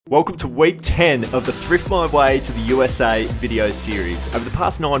Welcome to week 10 of the Thrift My Way to the USA video series. Over the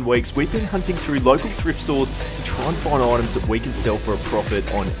past 9 weeks, we've been hunting through local thrift stores to try and find items that we can sell for a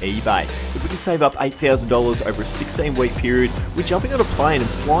profit on eBay. If we can save up $8,000 over a 16-week period, we're jumping on a plane and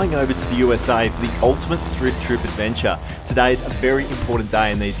flying over to the USA for the ultimate thrift trip adventure. Today is a very important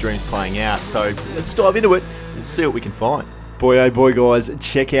day in these dreams playing out, so let's dive into it and see what we can find. Boy, oh boy, guys,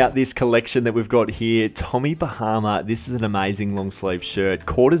 check out this collection that we've got here. Tommy Bahama, this is an amazing long sleeve shirt.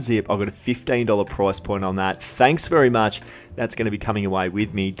 Quarter zip, I've got a $15 price point on that. Thanks very much. That's going to be coming away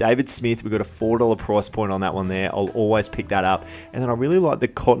with me. David Smith, we've got a $4 price point on that one there. I'll always pick that up. And then I really like the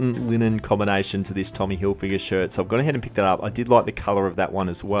cotton linen combination to this Tommy Hilfiger shirt, so I've gone ahead and picked that up. I did like the color of that one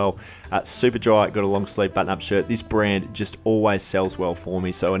as well. Super dry, got a long sleeve button up shirt. This brand just always sells well for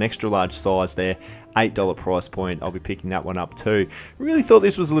me, so an extra large size there. $8 price point, I'll be picking that one up too. Really thought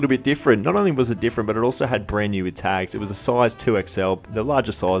this was a little bit different. Not only was it different, but it also had brand new with tags. It was a size 2XL. The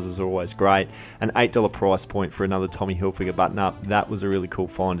larger sizes are always great. An $8 price point for another Tommy Hilfiger button up. That was a really cool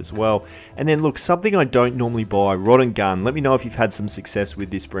find as well. And then look, something I don't normally buy, Rod and Gun. Let me know if you've had some success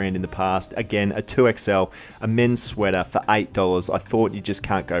with this brand in the past. Again, a 2XL, a men's sweater for $8. I thought you just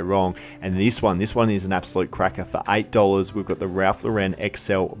can't go wrong. And this one is an absolute cracker for $8. We've got the Ralph Lauren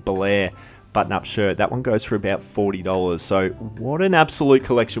XL Belair button-up shirt. That one goes for about $40. So what an absolute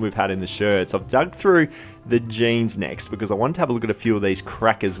collection we've had in the shirts. I've dug through the jeans next because I wanted to have a look at a few of these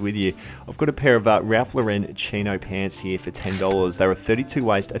crackers with you. I've got a pair of Ralph Lauren chino pants here for $10. They're a 32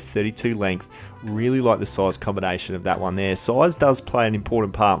 waist, a 32 length. Really like the size combination of that one there. Size does play an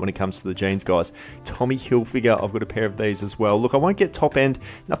important part when it comes to the jeans, guys. Tommy Hilfiger, I've got a pair of these as well. Look, I won't get top end,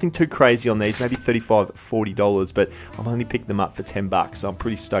 nothing too crazy on these, maybe $35, $40, but I've only picked them up for $10, so I'm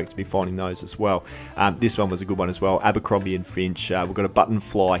pretty stoked to be finding those as well. This one was a good one as well, Abercrombie and Finch. We've got a button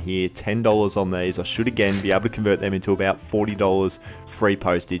fly here, $10 on these. I should again be able to convert them into about $40 free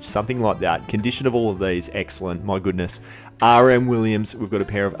postage, something like that. Condition of all of these, excellent, my goodness. RM Williams, we've got a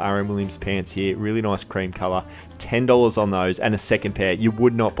pair of RM Williams pants here, really nice cream color, $10 on those, and a second pair. You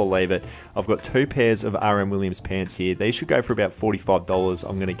would not believe it. I've got 2 pairs of RM Williams pants here. These should go for about $45,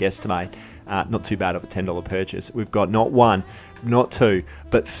 I'm going to guesstimate. Not too bad of a $10 purchase. We've got not 1, not 2,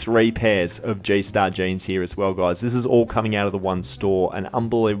 but 3 pairs of G-Star jeans here as well, guys. This is all coming out of the one store. An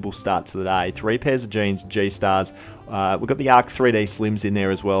unbelievable start to the day. 3 pairs of jeans, G-Stars. We've got the Arc 3D Slims in there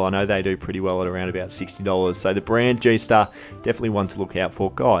as well. I know they do pretty well at around about $60. So the brand G-Star, definitely one to look out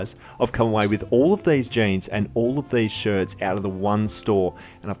for. Guys, I've come away with all of these jeans and all of these shirts out of the one store,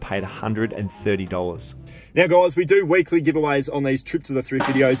 and I've paid $130. Now guys, we do weekly giveaways on these Trip to the Thrift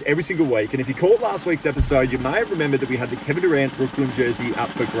videos every single week, and if you caught last week's episode, you may have remembered that we had the Kevin Durant Brooklyn jersey up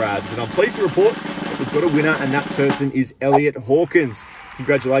for grabs, and I'm pleased to report that we've got a winner, and that person is Elliot Hawkins.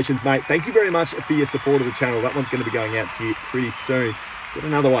 Congratulations, mate. Thank you very much for your support of the channel. That one's going to be going out to you pretty soon. Got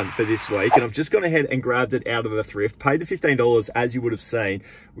another one for this week, and I've just gone ahead and grabbed it out of the thrift. Paid the $15, as you would have seen.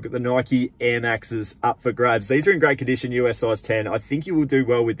 We've got the Nike Air Maxes up for grabs. These are in great condition, US size 10. I think you will do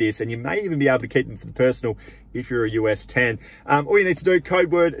well with this, and you may even be able to keep them for the personal if you're a US 10. All you need to do,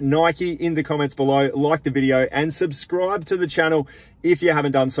 code word Nike in the comments below, like the video, and subscribe to the channel if you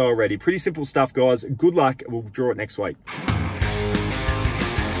haven't done so already. Pretty simple stuff, guys. Good luck. We'll draw it next week.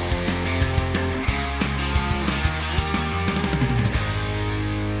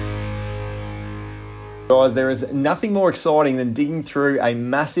 Guys, there is nothing more exciting than digging through a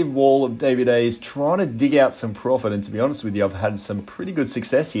massive wall of DVDs, trying to dig out some profit, and to be honest with you, I've had some pretty good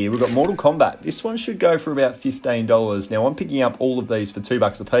success here. We've got Mortal Kombat. This one should go for about $15. Now, I'm picking up all of these for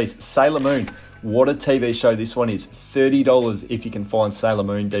 $2 a piece. Sailor Moon. What a TV show this one is. $30 if you can find Sailor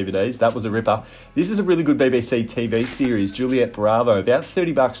Moon DVDs. That was a ripper. This is a really good BBC TV series, Juliet Bravo. About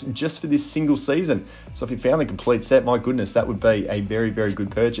 $30 just for this single season. So if you found the complete set, my goodness, that would be a very, very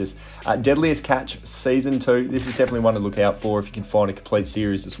good purchase. Deadliest Catch Season 2. This is definitely one to look out for if you can find a complete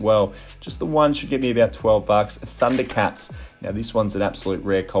series as well. Just the one should get me about $12. Thundercats. Now, this one's an absolute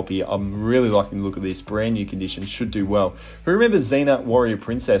rare copy. I'm really liking the look of this. Brand new condition, should do well. Who remembers Xena Warrior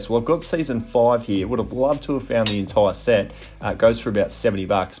Princess? Well, I've got season 5 here. Would have loved to have found the entire set. It goes for about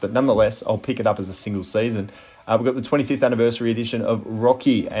 $70, but nonetheless, I'll pick it up as a single season. We've got the 25th anniversary edition of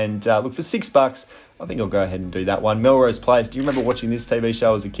Rocky, and look, for $6, I think I'll go ahead and do that one. Melrose Place. Do you remember watching this TV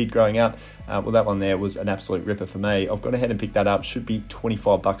show as a kid growing up? Well, that one there was an absolute ripper for me. I've gone ahead and picked that up. Should be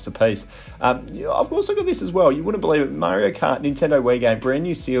 $25 a piece. I've also got this as well. You wouldn't believe it. Mario Kart Nintendo Wii game, brand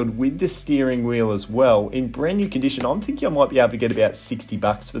new sealed with the steering wheel as well. In brand new condition. I'm thinking I might be able to get about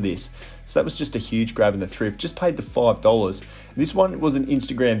 $60 for this. So that was just a huge grab in the thrift. Just paid the $5. This one was an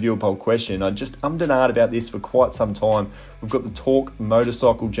Instagram viewer poll question. I just ummed and ahed about this for quite some time. We've got the Torque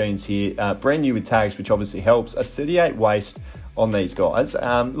motorcycle jeans here. Brand new with tags, which obviously helps. A 38 waist on these guys.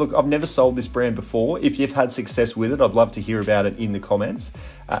 Look, I've never sold this brand before. If you've had success with it, I'd love to hear about it in the comments.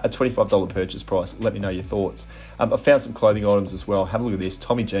 A $25 purchase price. Let me know your thoughts. I found some clothing items as well. Have a look at this.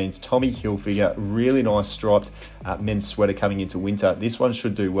 Tommy jeans, Tommy Hilfiger, really nice striped men's sweater coming into winter. This one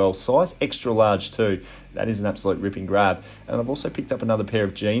should do well. Size extra large too. That is an absolute ripping grab. And I've also picked up another pair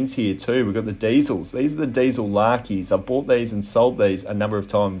of jeans here too. We've got the Diesels. These are the Diesel Larkies. I've bought these and sold these a number of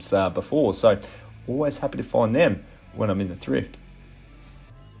times before. So always happy to find them when I'm in the thrift.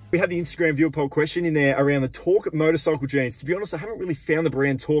 We had the Instagram viewer poll question in there around the Torque motorcycle jeans. To be honest, I haven't really found the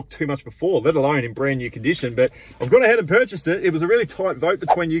brand Torque too much before, let alone in brand new condition, but I've gone ahead and purchased it. It was a really tight vote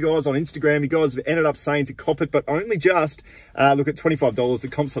between you guys on Instagram. You guys have ended up saying to cop it, but only just, look at $25. The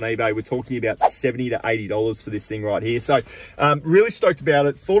comps on eBay, we're talking about $70 to $80 for this thing right here. So really stoked about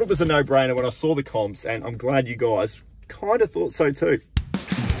it. Thought it was a no-brainer when I saw the comps, and I'm glad you guys kind of thought so too.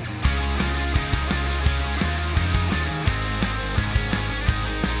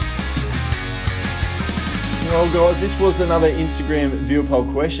 Well guys, this was another Instagram viewer poll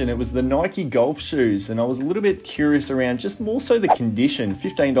question. It was the Nike golf shoes, and I was a little bit curious around just more so the condition.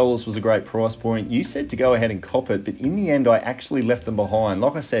 $15 was a great price point. You said to go ahead and cop it, but in the end I actually left them behind.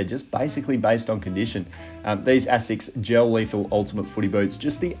 Like I said, just basically based on condition. These Asics Gel Lethal Ultimate Footy Boots,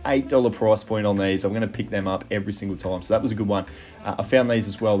 just the $8 price point on these. I'm going to pick them up every single time, so that was a good one. I found these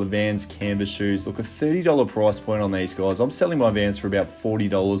as well, the Vans canvas shoes. Look, a $30 price point on these guys. I'm selling my Vans for about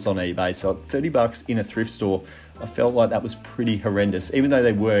 $40 on eBay, so at $30 in a thrift store, I felt like that was pretty horrendous, even though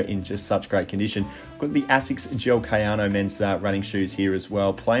they were in just such great condition. I've got the Asics Gel Kayano men's running shoes here as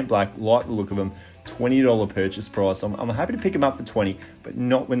well. Plain black, like the look of them, $20 purchase price. I'm happy to pick them up for $20, but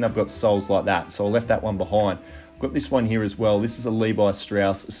not when they've got soles like that, so I left that one behind. Got this one here as well. This is a Levi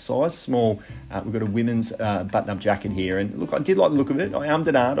Strauss, size small. We've got a women's button-up jacket here. And look, I did like the look of it. I ummed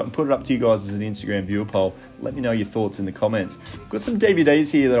and ahed. I put it up to you guys as an Instagram viewer poll. Let me know your thoughts in the comments. Got some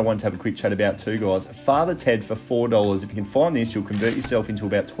DVDs here that I want to have a quick chat about too, guys. Father Ted for $4. If you can find this, you'll convert yourself into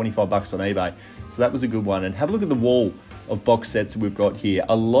about 25 bucks on eBay. So that was a good one. And have a look at the wall of box sets that we've got here.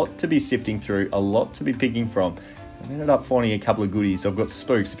 A lot to be sifting through, a lot to be picking from. I've ended up finding a couple of goodies. I've got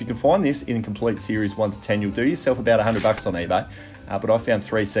Spooks. If you can find this in complete series 1 to 10, you'll do yourself about 100 bucks on eBay. But I found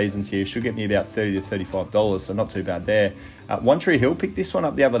 3 seasons here. Should get me about $30 to $35, so not too bad there. One Tree Hill, picked this one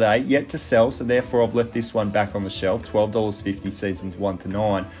up the other day, yet to sell, so therefore I've left this one back on the shelf. $12.50, seasons 1 to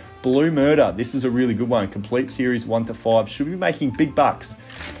 9. Blue Murder, this is a really good one. Complete series 1 to 5. Should be making big bucks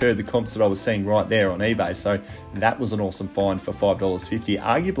per the comps that I was seeing right there on eBay. So that was an awesome find for $5.50.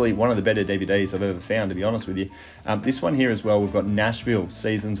 Arguably one of the better DVDs I've ever found, to be honest with you. This one here as well, we've got Nashville,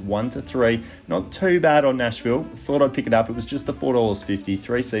 seasons 1 to 3. Not too bad on Nashville. Thought I'd pick it up. It was just the $4.50,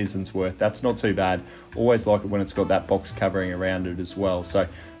 3 seasons worth. That's not too bad. Always like it when it's got that box covering around it as well. So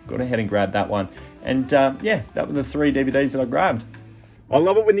I've gone ahead and grabbed that one. And yeah, that were the 3 DVDs that I grabbed. I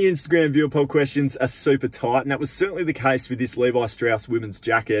love it when the Instagram viewer poll questions are super tight, and that was certainly the case with this Levi Strauss women's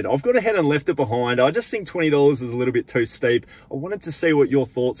jacket. I've gone ahead and left it behind. I just think $20 is a little bit too steep. I wanted to see what your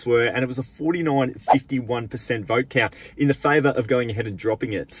thoughts were, and it was a 51% vote count in the favour of going ahead and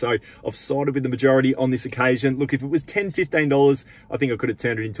dropping it. So I've sided with the majority on this occasion. Look, if it was $10, $15, I think I could have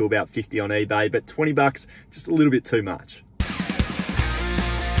turned it into about 50 on eBay, but 20 bucks, just a little bit too much.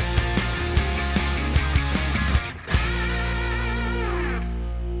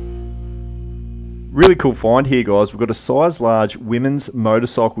 Really cool find here, guys. We've got a size large women's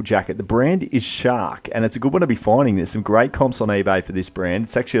motorcycle jacket. The brand is Shark, and it's a good one to be finding. There's some great comps on eBay for this brand.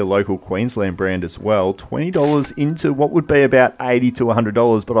 It's actually a local Queensland brand as well. $20 into what would be about $80 to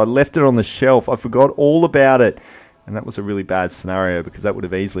 $100, but I left it on the shelf. I forgot all about it. And that was a really bad scenario because that would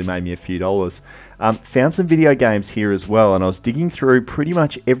have easily made me a few dollars. Found some video games here as well, and I was digging through pretty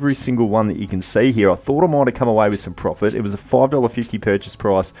much every single one that you can see here. I thought I might have come away with some profit. It was a $5.50 purchase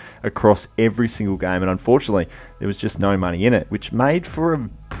price across every single game, and unfortunately, there was just no money in it, which made for a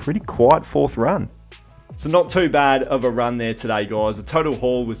pretty quiet 4th run. So not too bad of a run there today, guys. The total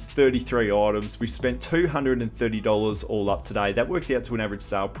haul was 33 items. We spent $230 all up today. That worked out to an average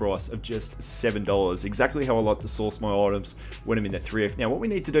sale price of just $7. Exactly how I like to source my items when I'm in the thrift. Now, what we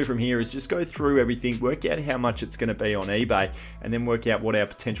need to do from here is just go through everything, work out how much it's going to be on eBay, and then work out what our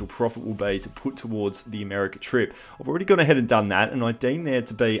potential profit will be to put towards the America trip. I've already gone ahead and done that, and I deem there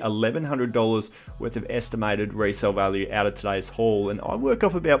to be $1,100 worth of estimated resale value out of today's haul, and I work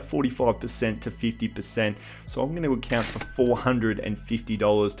off about 45% to 50%. So I'm going to account for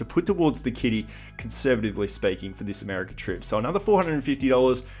 $450 to put towards the kitty, conservatively speaking, for this America trip. So another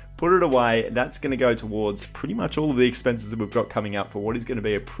 $450, put it away. That's going to go towards pretty much all of the expenses that we've got coming up for what is going to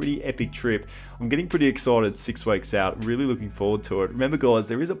be a pretty epic trip. I'm getting pretty excited 6 weeks out, really looking forward to it. Remember, guys,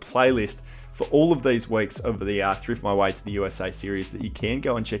 there is a playlist for all of these weeks of the Thrift My Way to the USA series that you can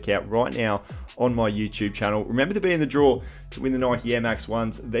go and check out right now on my YouTube channel. Remember to be in the draw to win the Nike Air Max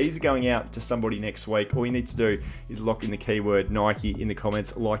 1s. These are going out to somebody next week. All you need to do is lock in the keyword Nike in the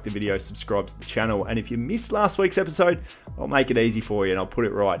comments, like the video, subscribe to the channel. And if you missed last week's episode, I'll make it easy for you and I'll put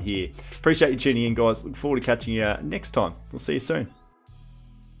it right here. Appreciate you tuning in, guys. Look forward to catching you next time. We'll see you soon.